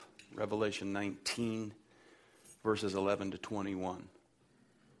Revelation 19, verses 11 to 21.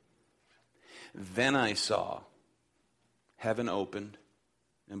 Then I saw heaven opened,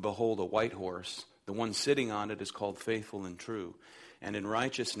 and behold, a white horse. The one sitting on it is called Faithful and True, and in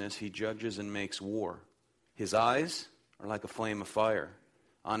righteousness he judges and makes war. His eyes are like a flame of fire.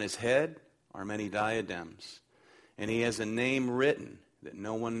 On his head are many diadems, and he has a name written that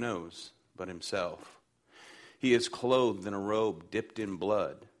no one knows but himself. He is clothed in a robe dipped in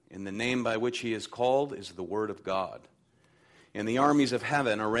blood, and the name by which he is called is the Word of God. And the armies of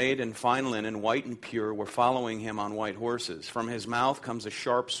heaven, arrayed in fine linen, white and pure, were following him on white horses. From his mouth comes a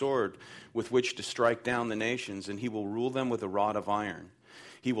sharp sword with which to strike down the nations, and he will rule them with a rod of iron.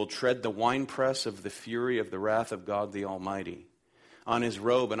 He will tread the winepress of the fury of the wrath of God the Almighty. On his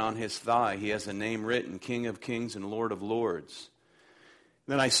robe and on his thigh he has a name written, King of Kings and Lord of Lords.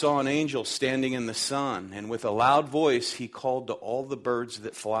 Then I saw an angel standing in the sun, and with a loud voice he called to all the birds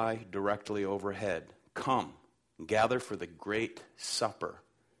that fly directly overhead, Come, gather for the great supper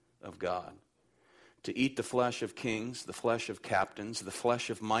of God, to eat the flesh of kings, the flesh of captains, the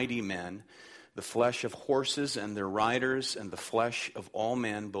flesh of mighty men, the flesh of horses and their riders, and the flesh of all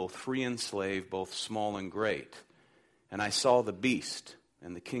men, both free and slave, both small and great. And I saw the beast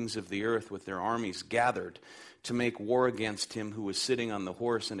and the kings of the earth with their armies gathered to make war against him who was sitting on the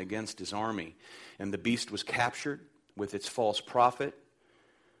horse and against his army. And the beast was captured with its false prophet,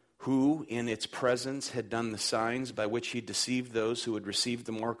 who in its presence had done the signs by which he deceived those who had received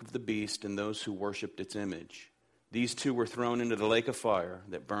the mark of the beast and those who worshipped its image. These two were thrown into the lake of fire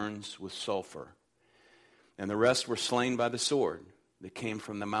that burns with sulfur. And the rest were slain by the sword that came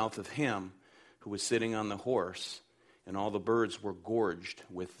from the mouth of him who was sitting on the horse, and all the birds were gorged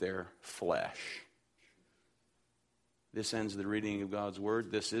with their flesh. This ends the reading of God's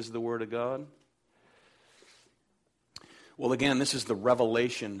word. This is the word of God. Well, again, this is the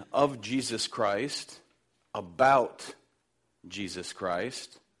revelation of Jesus Christ, about Jesus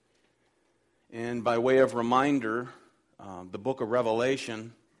Christ. And by way of reminder, the book of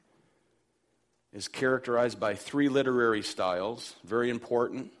Revelation is characterized by three literary styles, very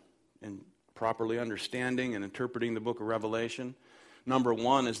important in properly understanding and interpreting the book of Revelation. Number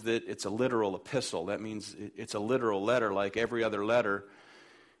one is that it's a literal epistle. That means it's a literal letter like every other letter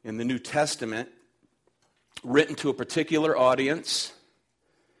in the New Testament, written to a particular audience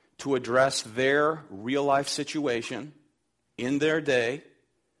to address their real-life situation in their day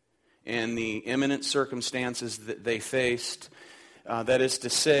and the imminent circumstances that they faced. That is to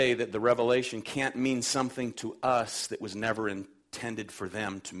say that the revelation can't mean something to us that was never intended for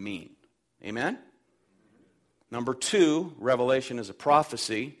them to mean. Amen? Number two, Revelation is a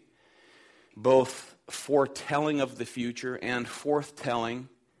prophecy, both foretelling of the future and forthtelling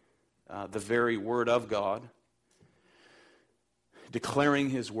the very word of God, declaring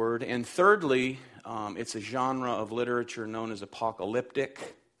his word. And thirdly, it's a genre of literature known as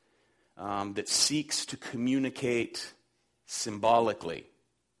apocalyptic that seeks to communicate symbolically.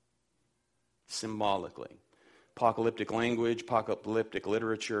 Apocalyptic language, apocalyptic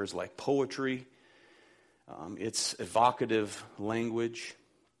literature is like poetry. It's evocative language.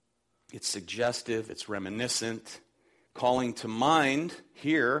 It's suggestive. It's reminiscent, calling to mind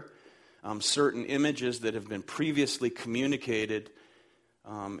here certain images that have been previously communicated.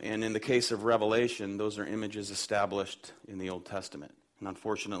 And in the case of Revelation, those are images established in the Old Testament. And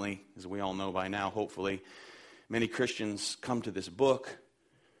unfortunately, as we all know by now, hopefully, many Christians come to this book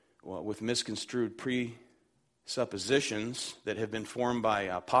with misconstrued presuppositions that have been formed by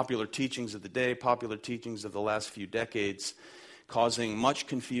popular teachings of the day, popular teachings of the last few decades, causing much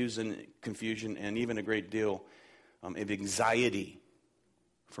confusion and even a great deal of anxiety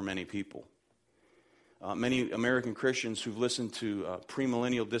for many people. Many American Christians who've listened to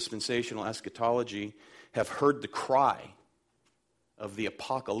premillennial dispensational eschatology have heard the cry of the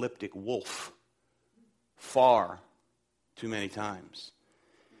apocalyptic wolf far too many times.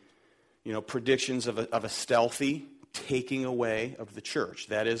 You know, predictions of a stealthy taking away of the church.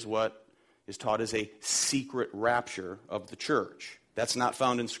 That is what is taught as a secret rapture of the church. That's not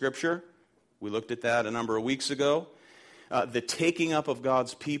found in Scripture. We looked at that a number of weeks ago. The taking up of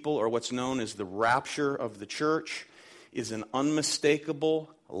God's people, or what's known as the rapture of the church, is an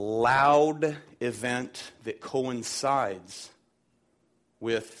unmistakable, loud event that coincides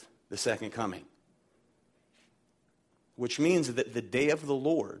with the second coming. Which means that the day of the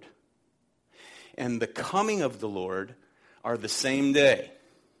Lord and the coming of the Lord are the same day.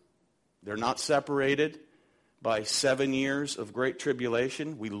 They're not separated by 7 years of great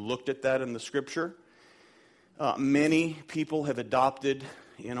tribulation. We looked at that in the Scripture. Many people have adopted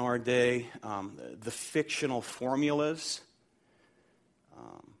in our day the fictional formulas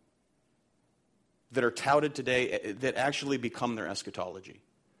that are touted today that actually become their eschatology.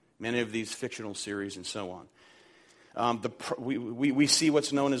 Many of these fictional series and so on. We see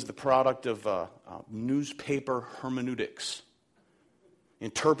what's known as the product of newspaper hermeneutics,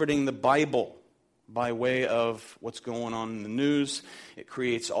 interpreting the Bible by way of what's going on in the news. It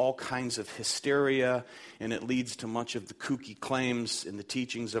creates all kinds of hysteria, and it leads to much of the kooky claims in the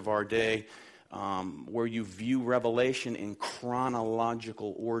teachings of our day, where you view Revelation in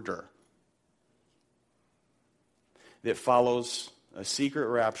chronological order. That follows a secret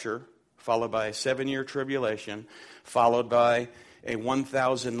rapture, followed by a 7-year tribulation, followed by a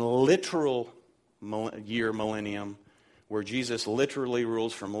 1,000 literal year millennium, where Jesus literally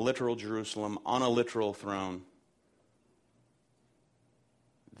rules from literal Jerusalem on a literal throne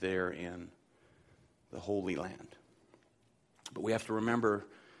there in the Holy Land. But we have to remember,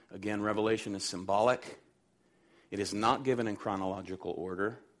 again, Revelation is symbolic. It is not given in chronological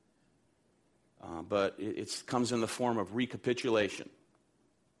order, but it comes in the form of recapitulation,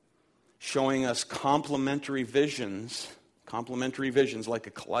 showing us complementary visions like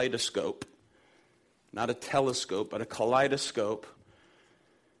a kaleidoscope. Not a telescope, but a kaleidoscope.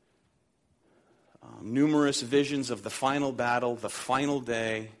 Numerous visions of the final battle, the final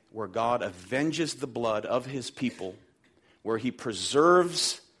day, where God avenges the blood of his people, where he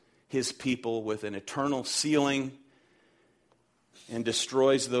preserves his people with an eternal sealing and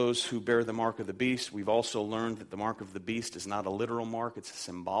destroys those who bear the mark of the beast. We've also learned that the mark of the beast is not a literal mark, it's a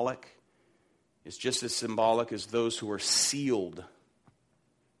symbolic. It's just as symbolic as those who are sealed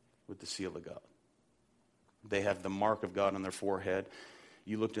with the seal of God. They have the mark of God on their forehead.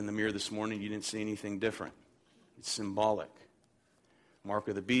 You looked in the mirror this morning, you didn't see anything different. It's symbolic. Mark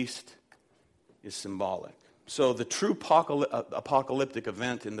of the beast is symbolic. So the true apocalyptic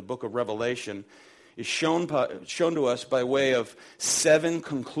event in the book of Revelation is shown to us by way of 7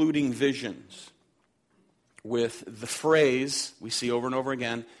 concluding visions with the phrase we see over and over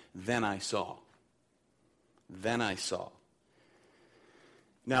again, "Then I saw." Then I saw.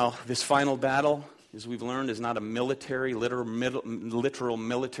 Now, this final battle, as we've learned, is not a literal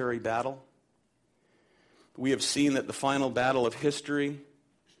military battle. We have seen that the final battle of history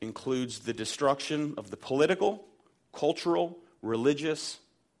includes the destruction of the political, cultural, religious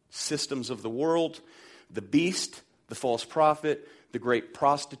systems of the world, the beast, the false prophet, the great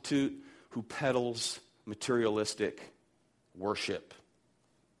prostitute who peddles materialistic worship,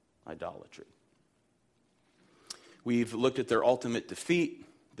 idolatry. We've looked at their ultimate defeat,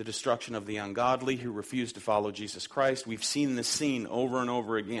 the destruction of the ungodly who refuse to follow Jesus Christ. We've seen this scene over and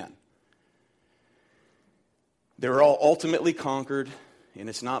over again. They're all ultimately conquered, and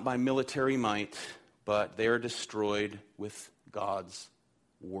it's not by military might, but they are destroyed with God's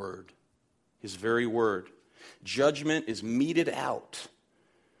word, his very word. Judgment is meted out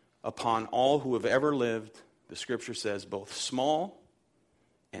upon all who have ever lived, the scripture says, both small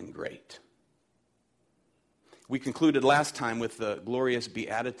and great. We concluded last time with the glorious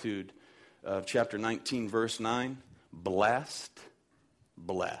beatitude of chapter 19, verse 9. Blessed,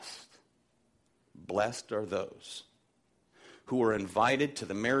 blessed. Blessed are those who are invited to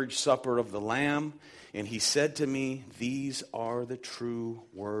the marriage supper of the Lamb. And he said to me, these are the true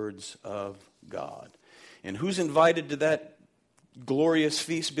words of God. And who's invited to that glorious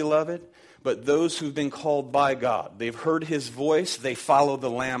feast, beloved? But those who've been called by God. They've heard his voice. They follow the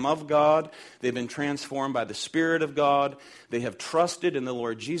Lamb of God. They've been transformed by the Spirit of God. They have trusted in the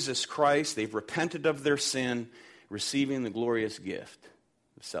Lord Jesus Christ. They've repented of their sin, receiving the glorious gift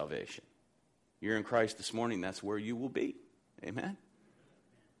of salvation. You're in Christ this morning. That's where you will be. Amen?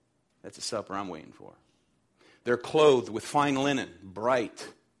 That's a supper I'm waiting for. They're clothed with fine linen, bright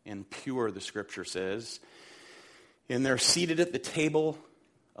and pure, the scripture says. And they're seated at the table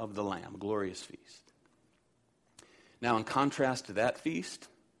of the Lamb, glorious feast. Now, in contrast to that feast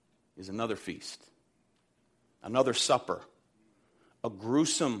is another feast, another supper, a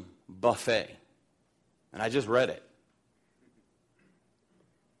gruesome buffet. And I just read it.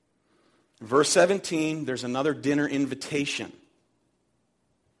 In verse 17, there's another dinner invitation.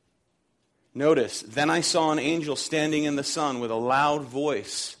 Notice, then I saw an angel standing in the sun with a loud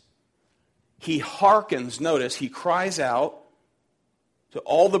voice. He hearkens, notice, he cries out to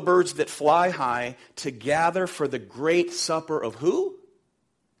all the birds that fly high to gather for the great supper of who?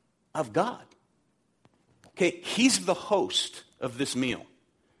 Of God. Okay, he's the host of this meal.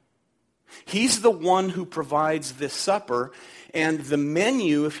 He's the one who provides this supper. And the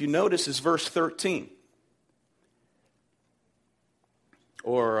menu, if you notice, is verse 13.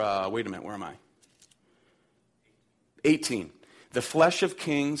 Or, wait a minute, where am I? 18. The flesh of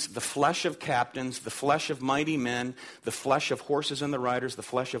kings, the flesh of captains, the flesh of mighty men, the flesh of horses and the riders, the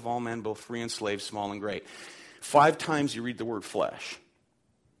flesh of all men, both free and slave, small and great. 5 times you read the word flesh.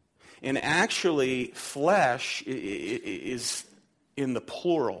 And actually, flesh is in the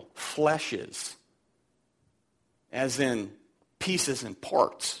plural, fleshes, as in pieces and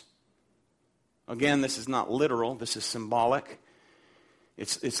parts. Again, this is not literal, this is symbolic.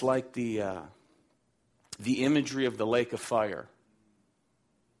 It's like the imagery of the lake of fire.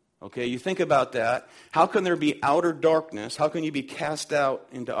 Okay, you think about that. How can there be outer darkness? How can you be cast out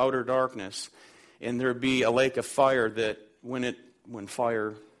into outer darkness and there be a lake of fire that when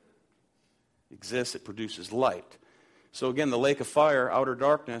fire exists, it produces light? So again, the lake of fire, outer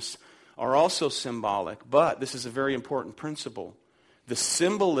darkness, are also symbolic, but this is a very important principle. The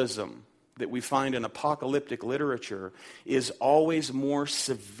symbolism that we find in apocalyptic literature is always more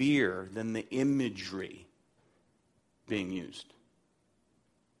severe than the imagery being used.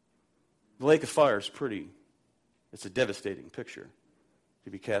 The lake of fire is it's a devastating picture.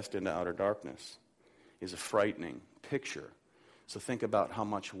 To be cast into outer darkness is a frightening picture. So think about how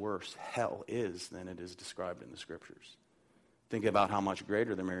much worse hell is than it is described in the Scriptures. Think about how much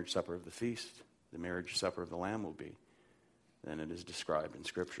greater the marriage supper of the feast, the marriage supper of the Lamb will be than it is described in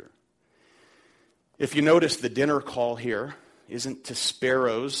Scripture. If you notice, the dinner call here isn't to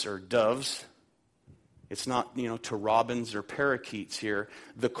sparrows or doves. It's not, to robins or parakeets here.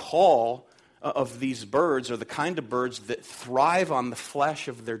 The call of these birds are the kind of birds that thrive on the flesh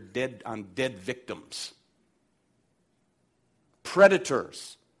of their dead victims.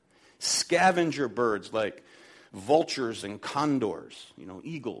 Predators, scavenger birds like vultures and condors,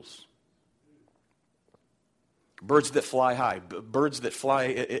 eagles. Birds that fly high, birds that fly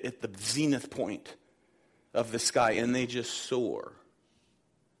at the zenith point of the sky, and they just soar,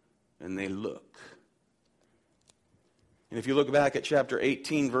 and they look. And if you look back at chapter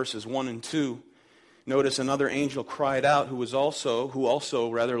 18, verses 1 and 2, notice another angel cried out who also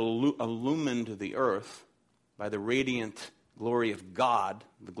illumined the earth by the radiant glory of God,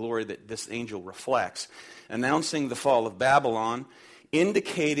 the glory that this angel reflects, announcing the fall of Babylon,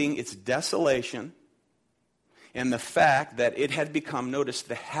 indicating its desolation and the fact that it had become, notice,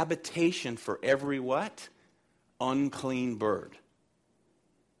 the habitation for every what? Unclean bird.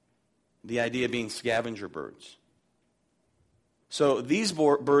 The idea being scavenger birds. So these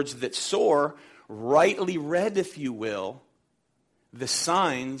birds that soar rightly read, if you will, the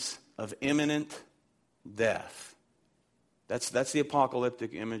signs of imminent death. That's the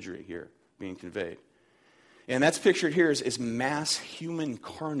apocalyptic imagery here being conveyed. And that's pictured here as mass human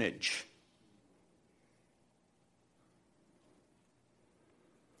carnage.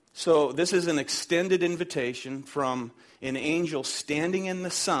 So this is an extended invitation from an angel standing in the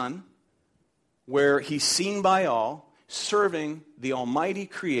sun where he's seen by all, serving the Almighty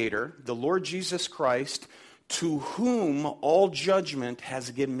Creator, the Lord Jesus Christ, to whom all judgment has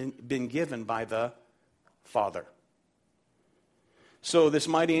been given by the Father. So this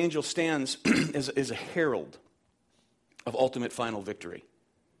mighty angel stands as a herald of ultimate final victory,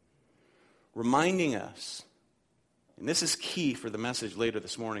 reminding us, and this is key for the message later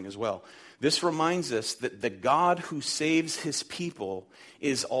this morning as well, this reminds us that the God who saves his people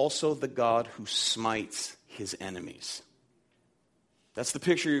is also the God who smites his enemies. That's the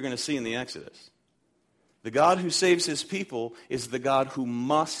picture you're going to see in the Exodus. The God who saves his people is the God who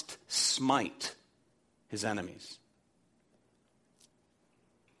must smite his enemies.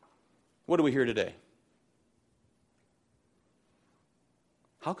 What do we hear today?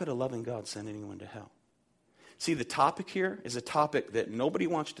 How could a loving God send anyone to hell? See, the topic here is a topic that nobody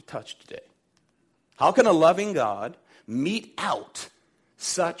wants to touch today. How can a loving God mete out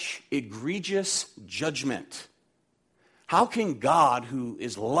such egregious judgment? How can God, who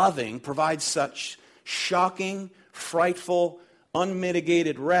is loving, provide such shocking, frightful,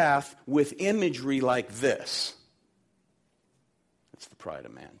 unmitigated wrath with imagery like this? That's the pride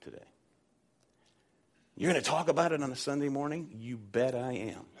of man today. You're going to talk about it on a Sunday morning? You bet I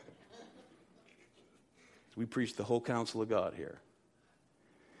am. We preach the whole counsel of God here.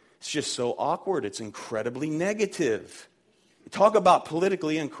 It's just so awkward. It's incredibly negative. Talk about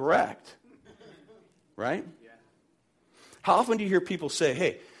politically incorrect. Right? How often do you hear people say,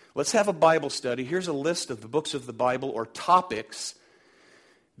 hey, let's have a Bible study. Here's a list of the books of the Bible or topics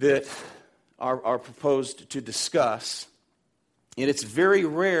that are proposed to discuss. And it's very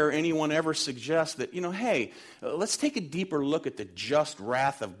rare anyone ever suggests that, hey, let's take a deeper look at the just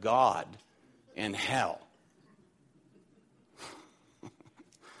wrath of God and hell.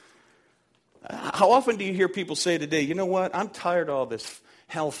 How often do you hear people say today, you know what, I'm tired of all this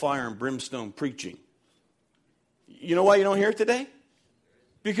hellfire and brimstone preaching. You know why you don't hear it today?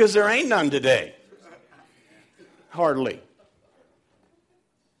 Because there ain't none today. Hardly.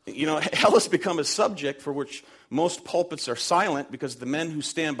 You know, hell has become a subject for which most pulpits are silent because the men who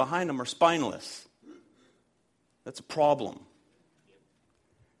stand behind them are spineless. That's a problem.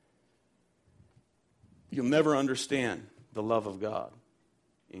 You'll never understand the love of God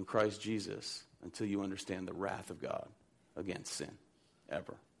in Christ Jesus until you understand the wrath of God against sin,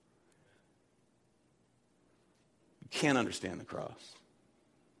 ever. You can't understand the cross.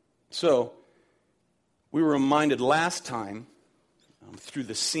 So, we were reminded last time, through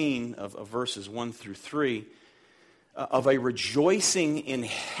the scene of verses 1 through 3, of a rejoicing in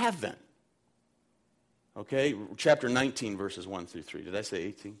heaven. Okay, chapter 19, verses 1 through 3. Did I say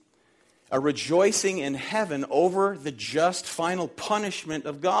 18? A rejoicing in heaven over the just final punishment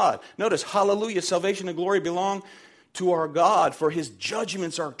of God. Notice, hallelujah, salvation and glory belong to our God, for his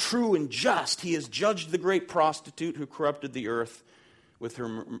judgments are true and just. He has judged the great prostitute who corrupted the earth with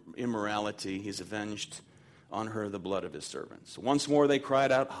her immorality. He's avenged on her the blood of his servants. Once more they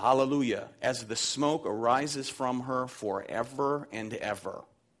cried out, hallelujah, as the smoke arises from her forever and ever.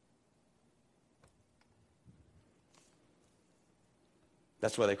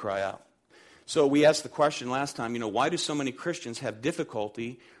 That's why they cry out. So we asked the question last time, why do so many Christians have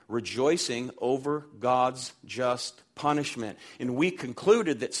difficulty rejoicing over God's just punishment? And we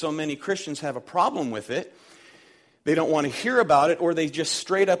concluded that so many Christians have a problem with it. They don't want to hear about it, or they just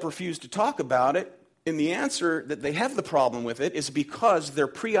straight up refuse to talk about it. And the answer that they have the problem with it is because their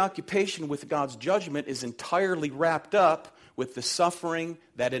preoccupation with God's judgment is entirely wrapped up with the suffering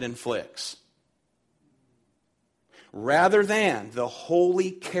that it inflicts, rather than the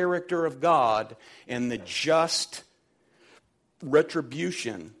holy character of God and the just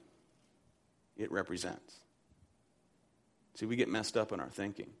retribution it represents. See, we get messed up in our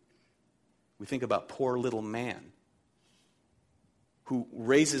thinking. We think about poor little man who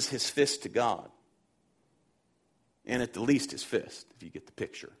raises his fist to God, and at the least his fist, if you get the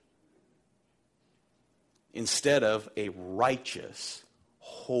picture, instead of a righteous,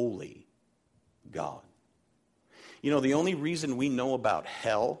 holy God. The only reason we know about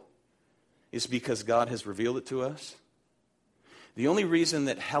hell is because God has revealed it to us. The only reason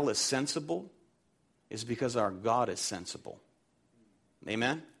that hell is sensible is because our God is sensible.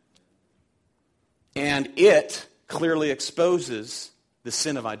 Amen? And it clearly exposes the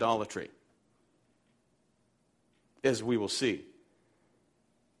sin of idolatry, as we will see.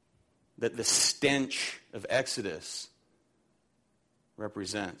 That the stench of Exodus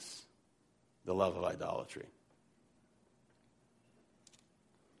represents the love of idolatry.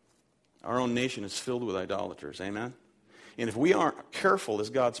 Our own nation is filled with idolaters, amen? And if we aren't careful as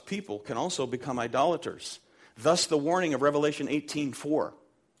God's people, can also become idolaters. Thus the warning of Revelation 18:4.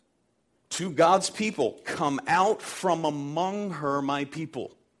 To God's people, come out from among her, my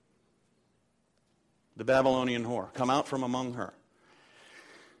people. The Babylonian whore, come out from among her.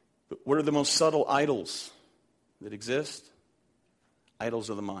 But what are the most subtle idols that exist? Idols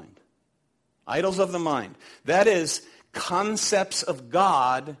of the mind. Idols of the mind. That is, concepts of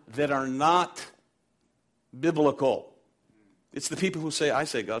God that are not biblical. It's the people who say, I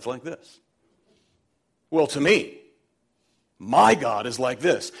say God's like this. Well, to me, my God is like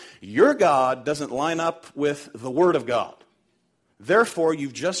this. Your God doesn't line up with the Word of God. Therefore,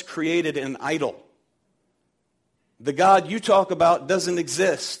 you've just created an idol. The God you talk about doesn't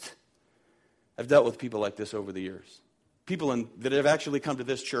exist. I've dealt with people like this over the years. People that have actually come to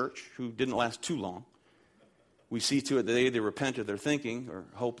this church who didn't last too long. We see to it that they either repent of their thinking or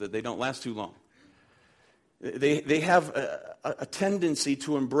hope that they don't last too long. They have a tendency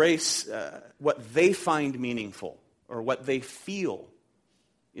to embrace what they find meaningful or what they feel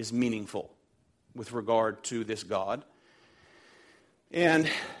is meaningful with regard to this God. And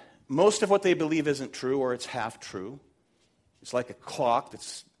most of what they believe isn't true, or it's half true. It's like a clock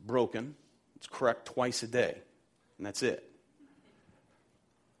that's broken. It's correct twice a day, and that's it.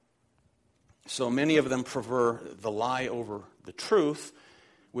 So many of them prefer the lie over the truth,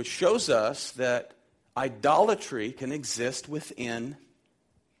 which shows us that idolatry can exist within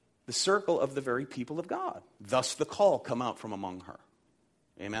the circle of the very people of God. Thus the call, come out from among her.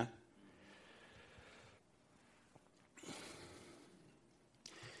 Amen?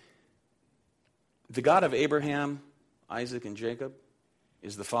 The God of Abraham, Isaac, and Jacob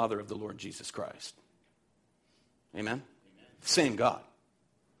is the Father of the Lord Jesus Christ. Amen? Same God.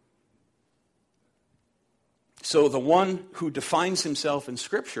 So the one who defines himself in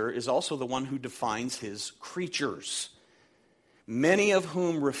Scripture is also the one who defines his creatures, many of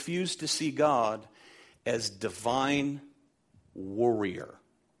whom refuse to see God as divine warrior.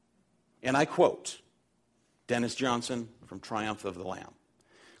 And I quote, Dennis Johnson from Triumph of the Lamb.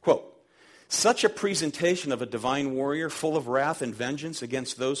 Quote, such a presentation of a divine warrior full of wrath and vengeance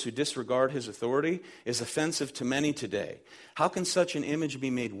against those who disregard his authority is offensive to many today. How can such an image be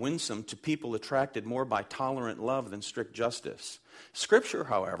made winsome to people attracted more by tolerant love than strict justice? Scripture,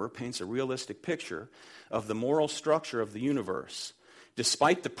 however, paints a realistic picture of the moral structure of the universe.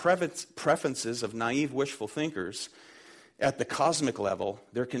 Despite the preferences of naive, wishful thinkers, at the cosmic level,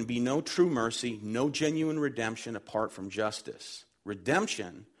 there can be no true mercy, no genuine redemption apart from justice.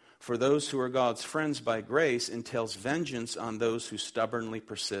 Redemption, for those who are God's friends by grace, entails vengeance on those who stubbornly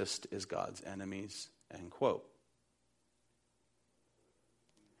persist as God's enemies, end quote.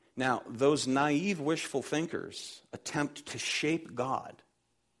 Now, those naive, wishful thinkers attempt to shape God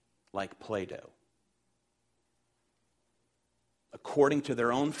like Play-Doh, according to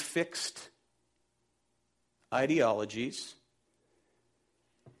their own fixed ideologies,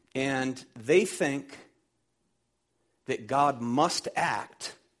 and they think that God must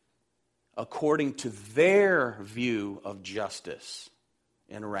act according to their view of justice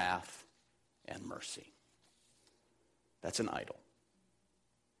and wrath and mercy. That's an idol.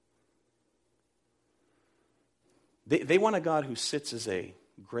 They want a God who sits as a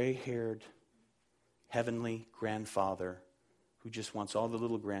gray-haired, heavenly grandfather who just wants all the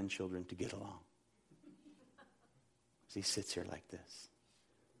little grandchildren to get along. He sits here like this.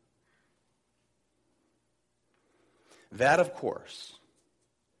 That, of course,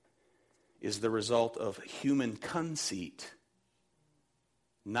 is the result of human conceit,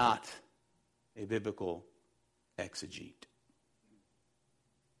 not a biblical exegete.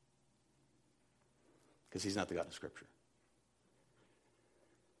 Because he's not the God of Scripture.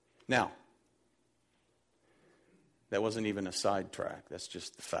 Now, that wasn't even a sidetrack. That's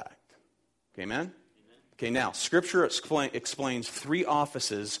just the fact. Okay, amen? Okay, now, Scripture explains three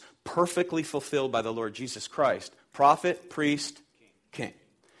offices perfectly fulfilled by the Lord Jesus Christ. Prophet, priest, king.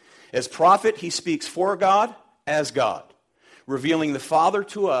 As prophet, he speaks for God, as God, revealing the Father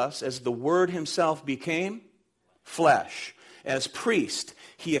to us as the Word himself became flesh. As priest,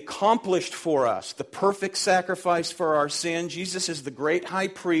 he accomplished for us the perfect sacrifice for our sin. Jesus is the great high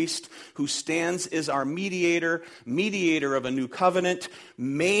priest who stands as our mediator of a new covenant,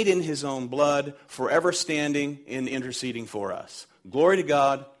 made in his own blood, forever standing and interceding for us. Glory to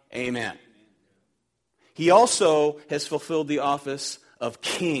God. Amen. He also has fulfilled the office of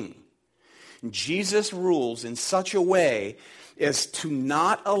king. Jesus rules in such a way as to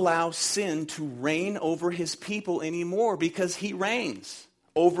not allow sin to reign over his people anymore, because he reigns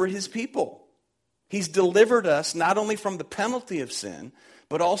over his people. He's delivered us not only from the penalty of sin,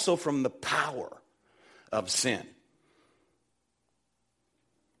 but also from the power of sin.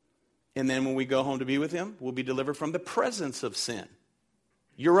 And then when we go home to be with him, we'll be delivered from the presence of sin.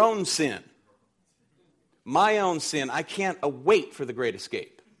 Your own sin. My own sin. I can't await for the great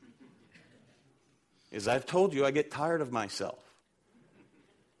escape. As I've told you, I get tired of myself.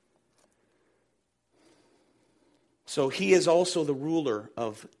 So he is also the ruler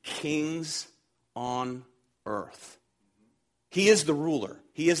of kings on earth. He is the ruler.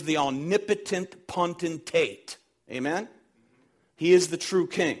 He is the omnipotent potentate. Amen? He is the true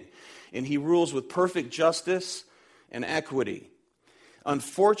king. And he rules with perfect justice and equity.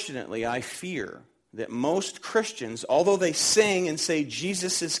 Unfortunately, I fear that most Christians, although they sing and say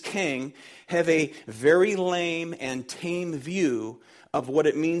Jesus is king, have a very lame and tame view of what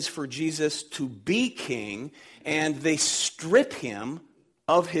it means for Jesus to be king, and they strip him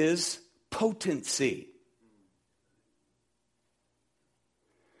of his potency.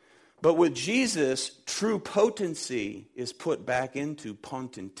 But with Jesus, true potency is put back into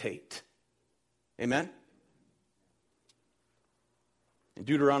potentate. Amen? In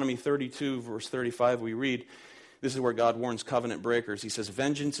Deuteronomy 32, verse 35, we read, this is where God warns covenant breakers. He says,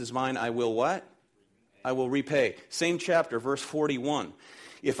 vengeance is mine, I will what? I will repay. Same chapter, verse 41.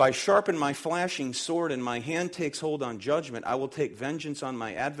 If I sharpen my flashing sword and my hand takes hold on judgment, I will take vengeance on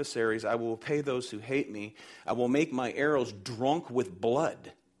my adversaries. I will repay those who hate me. I will make my arrows drunk with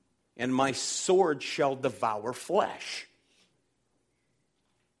blood, and my sword shall devour flesh.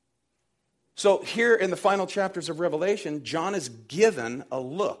 So here in the final chapters of Revelation, John is given a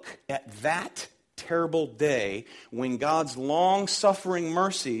look at that terrible day when God's long-suffering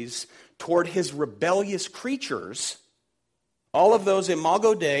mercies toward his rebellious creatures, all of those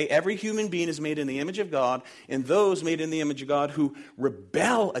imago Dei, every human being is made in the image of God, and those made in the image of God who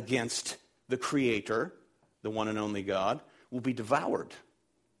rebel against the Creator, the one and only God, will be devoured.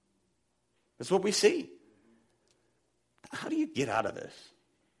 That's what we see. How do you get out of this?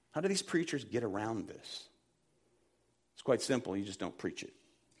 How do these preachers get around this? It's quite simple. You just don't preach it.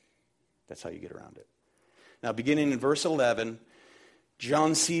 That's how you get around it. Now, beginning in verse 11,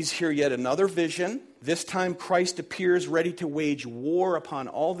 John sees here yet another vision. This time Christ appears ready to wage war upon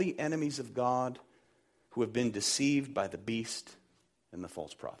all the enemies of God who have been deceived by the beast and the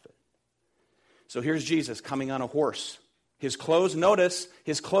false prophet. So here's Jesus coming on a horse. His clothes, notice,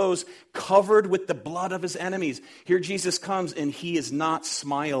 his clothes covered with the blood of his enemies. Here Jesus comes and he is not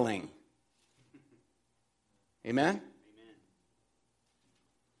smiling. Amen?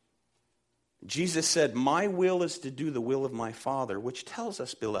 Jesus said, "My will is to do the will of my Father," which tells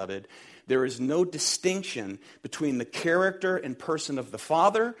us, beloved, there is no distinction between the character and person of the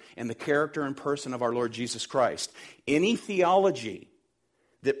Father and the character and person of our Lord Jesus Christ. Any theology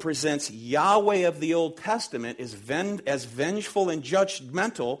that presents Yahweh of the Old Testament as vengeful and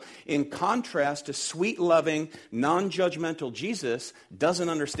judgmental in contrast to sweet, loving, non-judgmental Jesus doesn't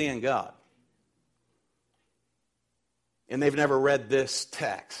understand God. And they've never read this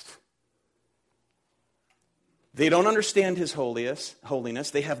text. They don't understand his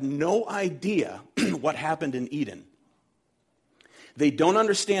holiness. They have no idea what happened in Eden. They don't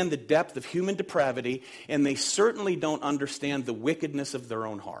understand the depth of human depravity, and they certainly don't understand the wickedness of their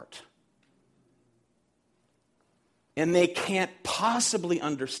own heart. And they can't possibly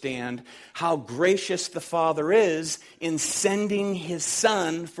understand how gracious the Father is in sending his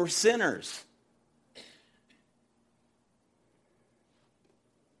Son for sinners.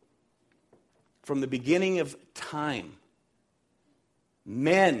 From the beginning of time,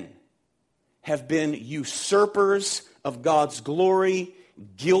 men have been usurpers of God's glory,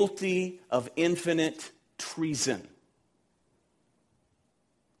 guilty of infinite treason.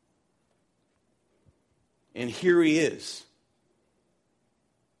 And here he is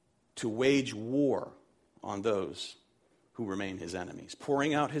to wage war on those who remain his enemies,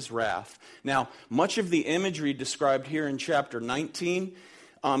 pouring out his wrath. Now, much of the imagery described here in chapter 19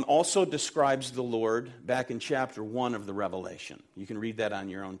 also describes the Lord back in chapter 1 of the Revelation. You can read that on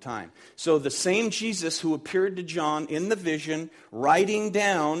your own time. So the same Jesus who appeared to John in the vision, writing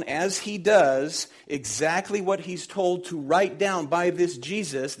down, as he does, exactly what he's told to write down by this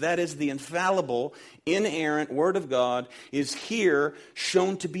Jesus, that is the infallible, inerrant Word of God, is here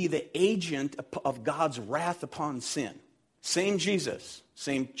shown to be the agent of God's wrath upon sin. Same Jesus,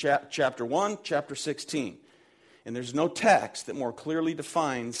 same chapter 1, chapter 16. And there's no text that more clearly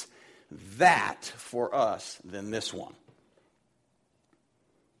defines that for us than this one.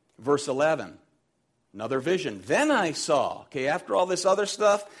 Verse 11, another vision. Then I saw, after all this other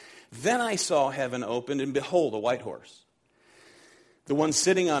stuff, then I saw heaven opened, and behold, a white horse. The one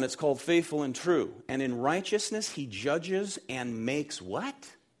sitting on it's called Faithful and True. And in righteousness he judges and makes what?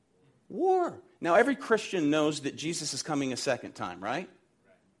 War. Now every Christian knows that Jesus is coming a second time, right?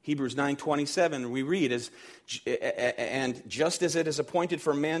 Hebrews 9:27, we read, and just as it is appointed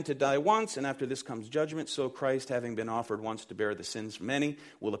for man to die once, and after this comes judgment, so Christ, having been offered once to bear the sins of many,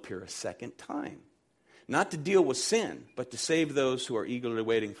 will appear a second time. Not to deal with sin, but to save those who are eagerly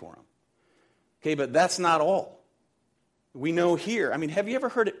waiting for him. Okay, but that's not all. We know here, have you ever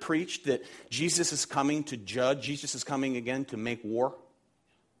heard it preached that Jesus is coming to judge, Jesus is coming again to make war?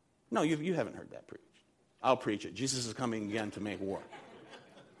 No, you haven't heard that preached. I'll preach it. Jesus is coming again to make war.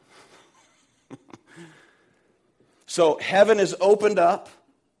 So heaven is opened up,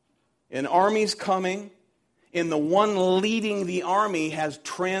 an army's coming, and the one leading the army has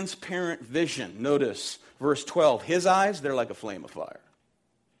transparent vision. Notice verse 12. His eyes, they're like a flame of fire.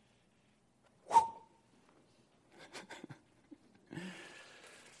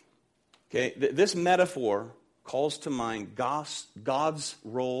 Okay, this metaphor calls to mind God's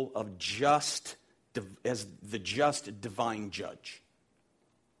role of as the just divine judge.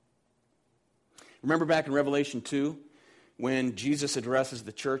 Remember back in Revelation 2, when Jesus addresses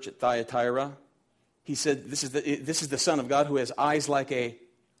the church at Thyatira, he said, this is the Son of God who has eyes like a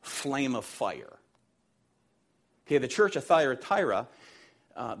flame of fire. Okay, the church of Thyatira,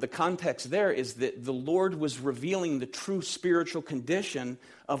 the context there is that the Lord was revealing the true spiritual condition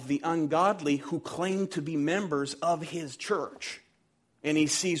of the ungodly who claim to be members of his church. And he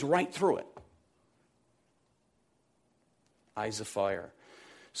sees right through it. Eyes of fire.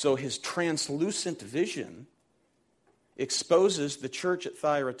 So his translucent vision exposes the church at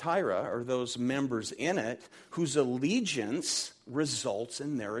Thyatira, or those members in it, whose allegiance results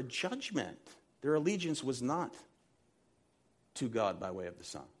in their judgment. Their allegiance was not to God by way of the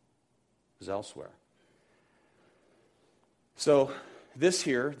Son. It was elsewhere. So this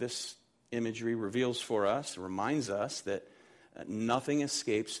imagery reveals for us, reminds us that nothing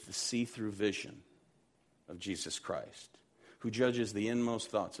escapes the see-through vision of Jesus Christ, who judges the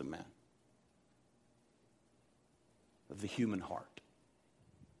inmost thoughts of man, of the human heart.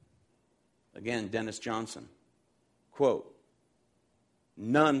 Again, Dennis Johnson, quote,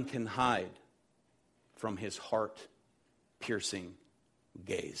 "None can hide from his heart-piercing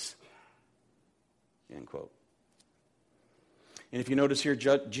gaze." End quote. And if you notice here,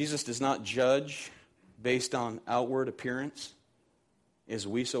 Jesus does not judge based on outward appearance, as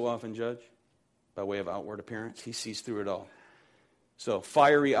we so often judge, by way of outward appearance. He sees through it all. So,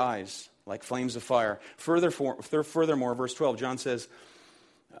 fiery eyes, like flames of fire. Furthermore, verse 12, John says,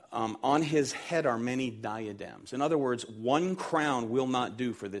 on his head are many diadems. In other words, one crown will not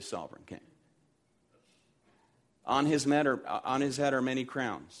do for this sovereign king. On his head are many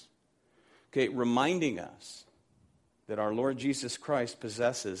crowns. Okay, reminding us that our Lord Jesus Christ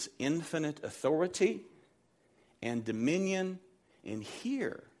possesses infinite authority and dominion. And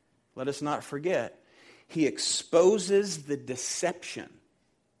here, let us not forget, he exposes the deception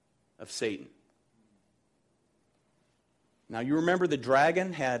of Satan. Now, you remember the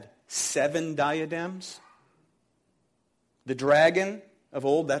dragon had 7 diadems? The dragon of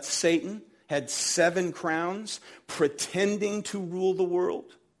old, that's Satan, had 7 crowns, pretending to rule the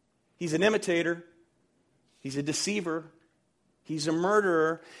world. He's an imitator. He's a deceiver. He's a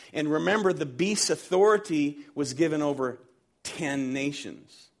murderer. And remember, the beast's authority was given over 10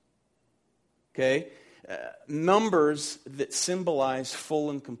 nations. Okay? Numbers that symbolize full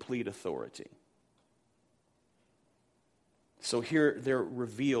and complete authority. So here they're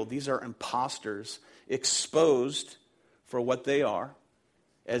revealed. These are imposters, exposed for what they are,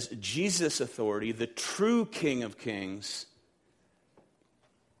 as Jesus' authority, the true King of Kings,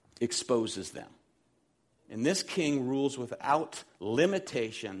 exposes them. And this king rules without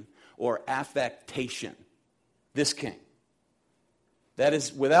limitation or affectation. This king. That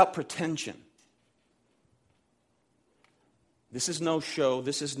is without pretension. This is no show.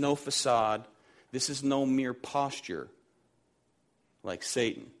 This is no facade. This is no mere posture like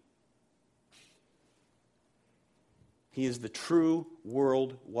Satan. He is the true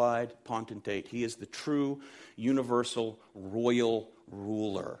worldwide potentate. He is the true universal royal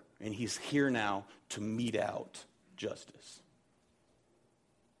ruler. And he's here now to mete out justice.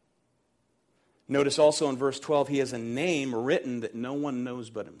 Notice also in verse 12, he has a name written that no one knows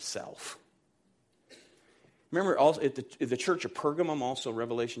but himself. Remember also at the church of Pergamum, also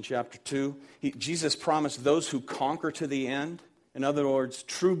Revelation chapter 2, Jesus promised those who conquer to the end, in other words,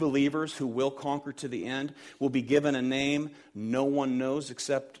 true believers who will conquer to the end, will be given a name no one knows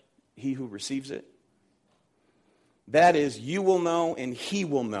except he who receives it. That is, you will know and he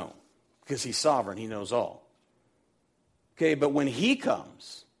will know, because he's sovereign, he knows all. Okay, but when he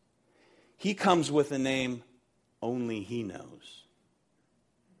comes with a name only he knows.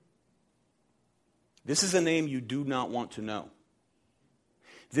 This is a name you do not want to know.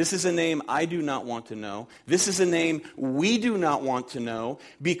 This is a name I do not want to know. This is a name we do not want to know,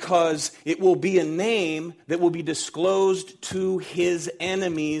 because it will be a name that will be disclosed to his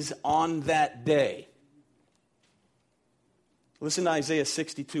enemies on that day. Listen to Isaiah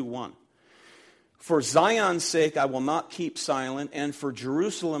 62:1. For Zion's sake I will not keep silent, and for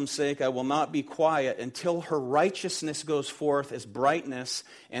Jerusalem's sake I will not be quiet, until her righteousness goes forth as brightness,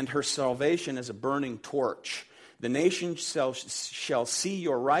 and her salvation as a burning torch. The nations shall see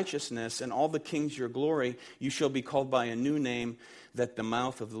your righteousness, and all the kings your glory. You shall be called by a new name that the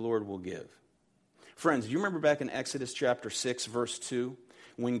mouth of the Lord will give. Friends, do you remember back in Exodus chapter 6, verse 2,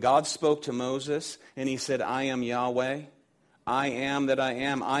 when God spoke to Moses, and he said, I am Yahweh, I am that I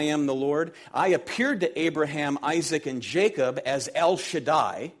am the Lord. I appeared to Abraham, Isaac, and Jacob as El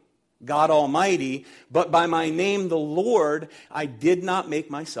Shaddai, God Almighty, but by my name, the Lord, I did not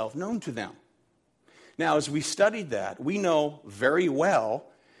make myself known to them. Now, as we studied that, we know very well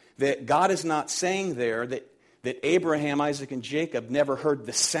that God is not saying there that Abraham, Isaac, and Jacob never heard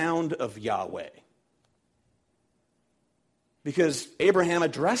the sound of Yahweh. Because Abraham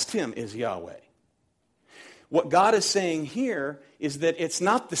addressed him as Yahweh. What God is saying here is that it's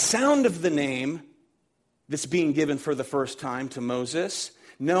not the sound of the name that's being given for the first time to Moses.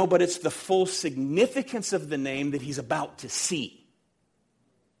 No, but it's the full significance of the name that he's about to see.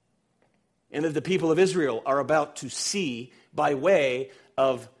 And that the people of Israel are about to see by way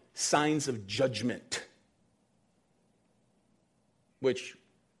of signs of judgment. Which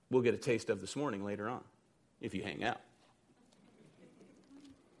we'll get a taste of this morning later on, if you hang out.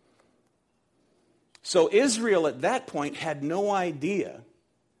 So Israel at that point had no idea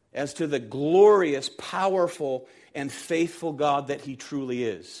as to the glorious, powerful, and faithful God that he truly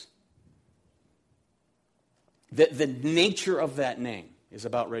is. That the nature of that name is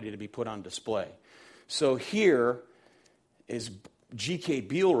about ready to be put on display. So here, as G.K.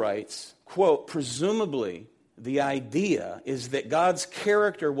 Beale writes, quote, presumably the idea is that God's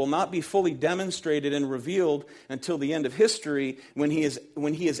character will not be fully demonstrated and revealed until the end of history when he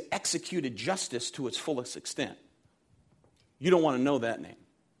has executed justice to its fullest extent. You don't want to know that name.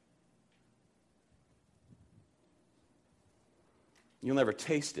 You'll never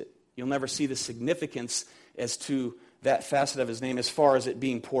taste it. You'll never see the significance as to that facet of his name as far as it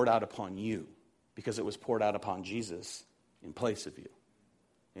being poured out upon you, because it was poured out upon Jesus in place of you.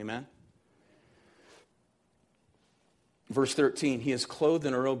 Amen? Verse 13, he is clothed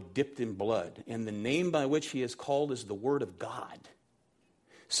in a robe dipped in blood, and the name by which he is called is the Word of God.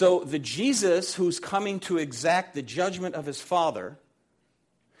 So the Jesus who's coming to exact the judgment of his Father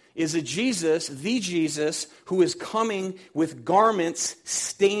is the Jesus who is coming with garments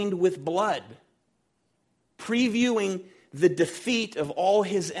stained with blood, previewing the defeat of all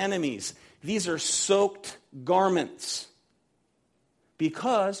his enemies. These are soaked garments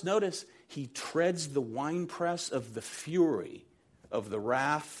because, notice, he treads the winepress of the fury of the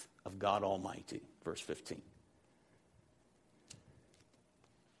wrath of God Almighty. Verse 15.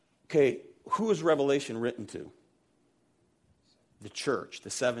 Okay, who is Revelation written to? The church, the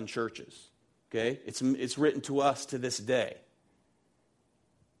 7 churches. Okay, it's written to us to this day.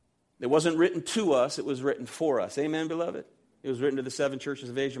 It wasn't written to us, it was written for us. Amen, beloved? It was written to the 7 churches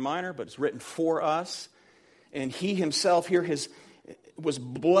of Asia Minor, but it's written for us. And he himself here was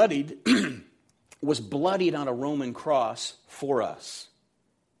bloodied on a Roman cross for us.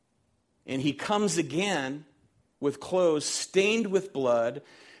 And he comes again with clothes stained with blood,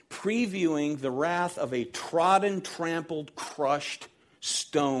 previewing the wrath of a trodden, trampled, crushed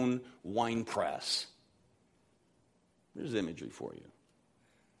stone winepress. There's imagery for you.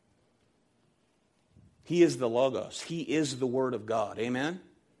 He is the Logos. He is the Word of God. Amen?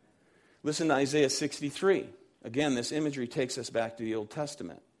 Listen to Isaiah 63. Again, this imagery takes us back to the Old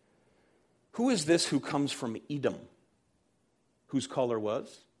Testament. Who is this who comes from Edom, whose color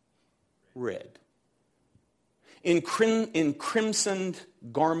was? Red. In crimsoned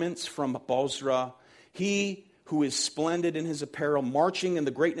garments from Bozrah, he who is splendid in his apparel, marching in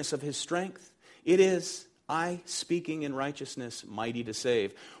the greatness of his strength. It is I speaking in righteousness, mighty to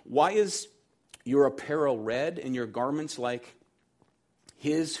save. Why is your apparel red and your garments like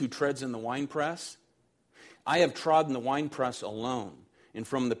his who treads in the winepress? I have trodden the winepress alone, and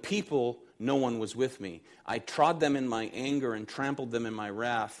from the people no one was with me. I trod them in my anger and trampled them in my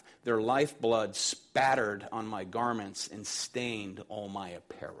wrath. Their lifeblood spattered on my garments and stained all my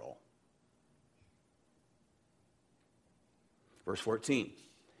apparel. Verse 14.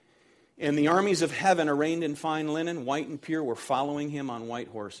 And the armies of heaven, arrayed in fine linen, white and pure, were following him on white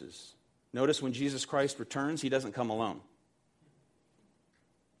horses. Notice when Jesus Christ returns, he doesn't come alone.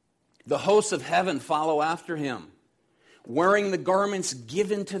 The hosts of heaven follow after him, wearing the garments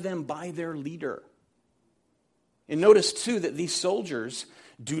given to them by their leader. And notice, too, that these soldiers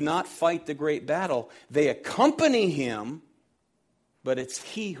do not fight the great battle. They accompany him, but it's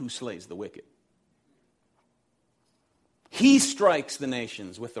he who slays the wicked. He strikes the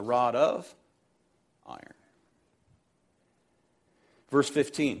nations with the rod of iron. Verse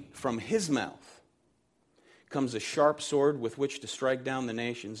 15, from his mouth comes a sharp sword with which to strike down the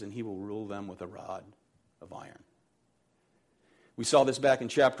nations, and he will rule them with a rod of iron. We saw this back in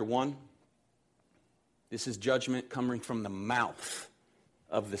chapter 1. This is judgment coming from the mouth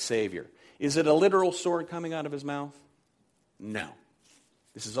of the Savior. Is it a literal sword coming out of his mouth? No.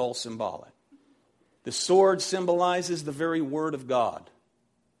 This is all symbolic. The sword symbolizes the very Word of God.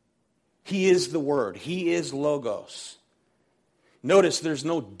 He is the Word. He is Logos. Notice there's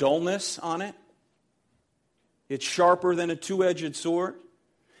no dullness on it. It's sharper than a two-edged sword,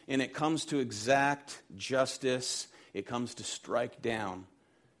 and it comes to exact justice. It comes to strike down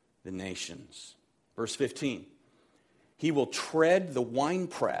the nations. Verse 15, he will tread the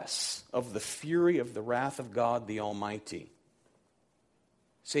winepress of the fury of the wrath of God the Almighty.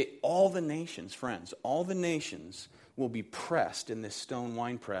 Say, all the nations, friends, all the nations will be pressed in this stone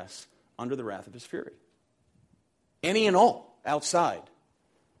winepress under the wrath of his fury. Any and all outside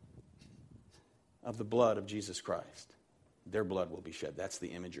of the blood of Jesus Christ. Their blood will be shed. That's the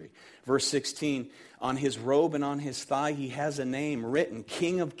imagery. Verse 16, on his robe and on his thigh he has a name written,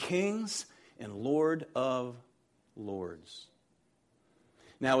 King of Kings and Lord of Lords.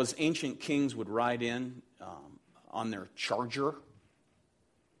 Now, as ancient kings would ride in on their charger,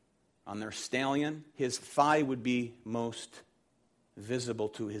 on their stallion, his thigh would be most visible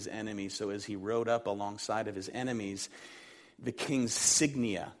to his enemies. So as he rode up alongside of his enemies, the king's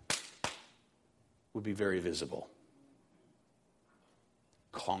signia would be very visible.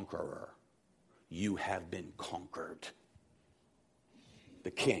 Conqueror. You have been conquered.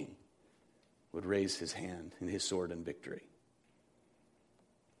 The king. would raise his hand and his sword in victory.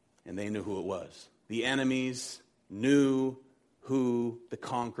 And they knew who it was. The enemies knew who the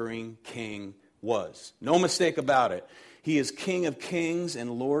conquering king was. No mistake about it. He is King of kings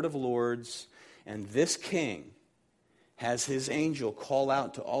and Lord of lords. And this king has his angel call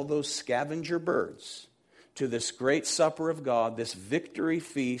out to all those scavenger birds to this great supper of God, this victory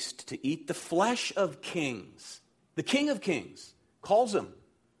feast, to eat the flesh of kings. The King of kings calls him,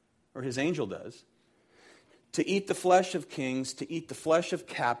 or his angel does, to eat the flesh of kings, to eat the flesh of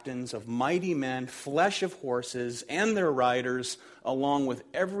captains, of mighty men, flesh of horses and their riders, along with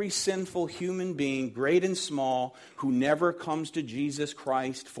every sinful human being, great and small, who never comes to Jesus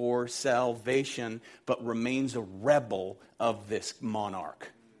Christ for salvation, but remains a rebel of this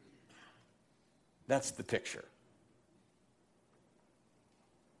monarch. That's the picture.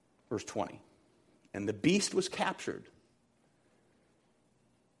 Verse 20. And the beast was captured,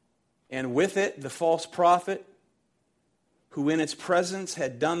 and with it the false prophet, who in its presence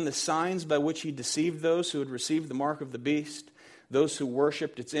had done the signs by which he deceived those who had received the mark of the beast, those who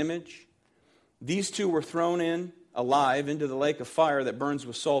worshipped its image. These two were thrown in alive into the lake of fire that burns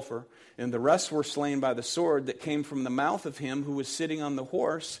with sulfur, and the rest were slain by the sword that came from the mouth of him who was sitting on the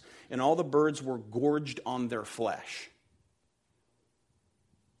horse, and all the birds were gorged on their flesh.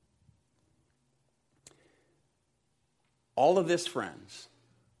 All of this, friends,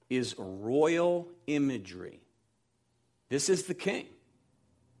 is royal imagery. This is the king.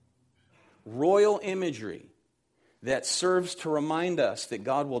 Royal imagery that serves to remind us that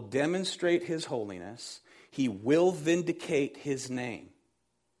God will demonstrate his holiness. He will vindicate his name.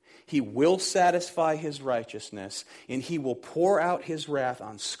 He will satisfy his righteousness, and he will pour out his wrath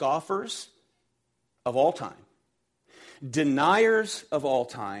on scoffers of all time, deniers of all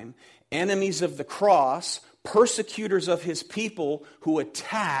time, enemies of the cross, persecutors of his people who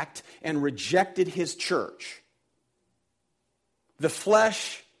attacked and rejected his church. The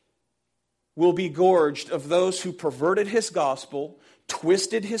flesh will be gorged of those who perverted his gospel,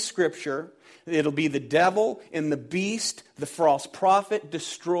 twisted his scripture. It'll be the devil and the beast, the false prophet,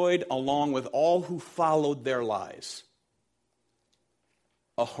 destroyed along with all who followed their lies.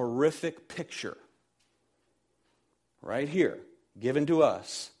 A horrific picture right here given to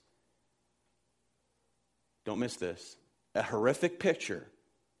us. Don't miss this. A horrific picture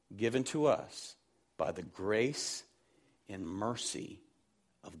given to us by the grace and mercy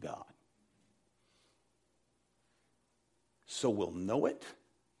of God. So we'll know it,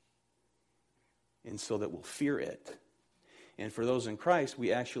 and so that we'll fear it. And for those in Christ,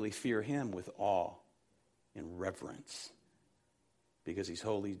 we actually fear him with awe and reverence, because he's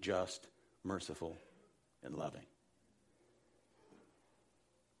holy, just, merciful, and loving.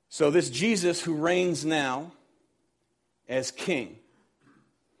 So this Jesus who reigns now as king,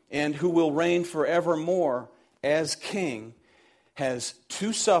 and who will reign forevermore as king, has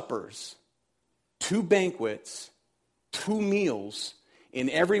two suppers, two banquets, two meals, and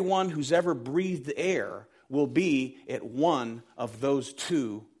everyone who's ever breathed air will be at one of those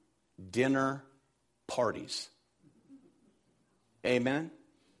two dinner parties. Amen?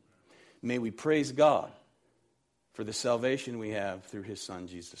 May we praise God for the salvation we have through his Son,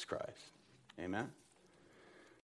 Jesus Christ. Amen?